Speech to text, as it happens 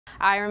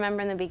I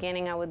remember in the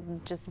beginning I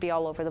would just be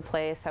all over the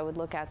place. I would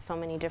look at so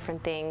many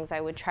different things. I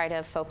would try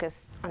to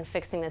focus on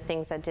fixing the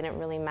things that didn't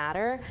really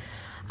matter.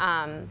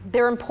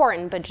 They're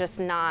important, but just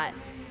not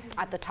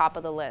at the top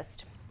of the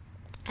list.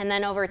 And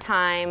then over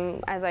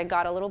time, as I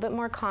got a little bit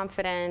more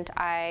confident,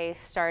 I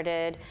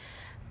started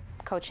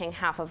coaching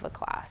half of a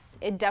class.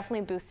 It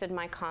definitely boosted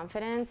my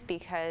confidence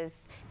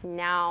because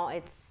now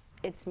it's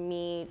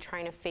me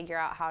trying to figure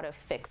out how to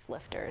fix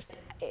lifters.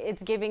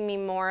 It's giving me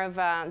more of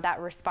that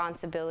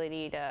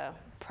responsibility to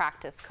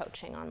practice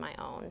coaching on my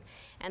own.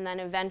 And then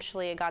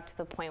eventually it got to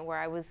the point where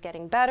I was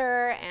getting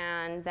better,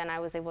 and then I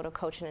was able to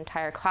coach an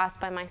entire class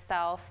by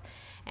myself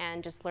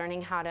and just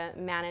learning how to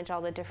manage all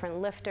the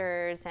different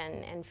lifters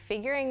and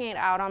figuring it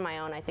out on my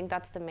own. I think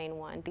that's the main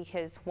one,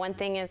 because one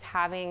thing is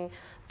having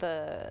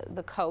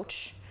the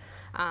coach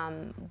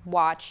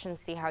watch and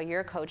see how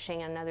you're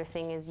coaching. Another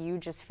thing is you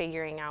just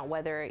figuring out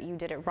whether you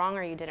did it wrong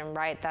or you did it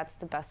right. That's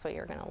the best way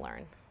you're going to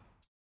learn.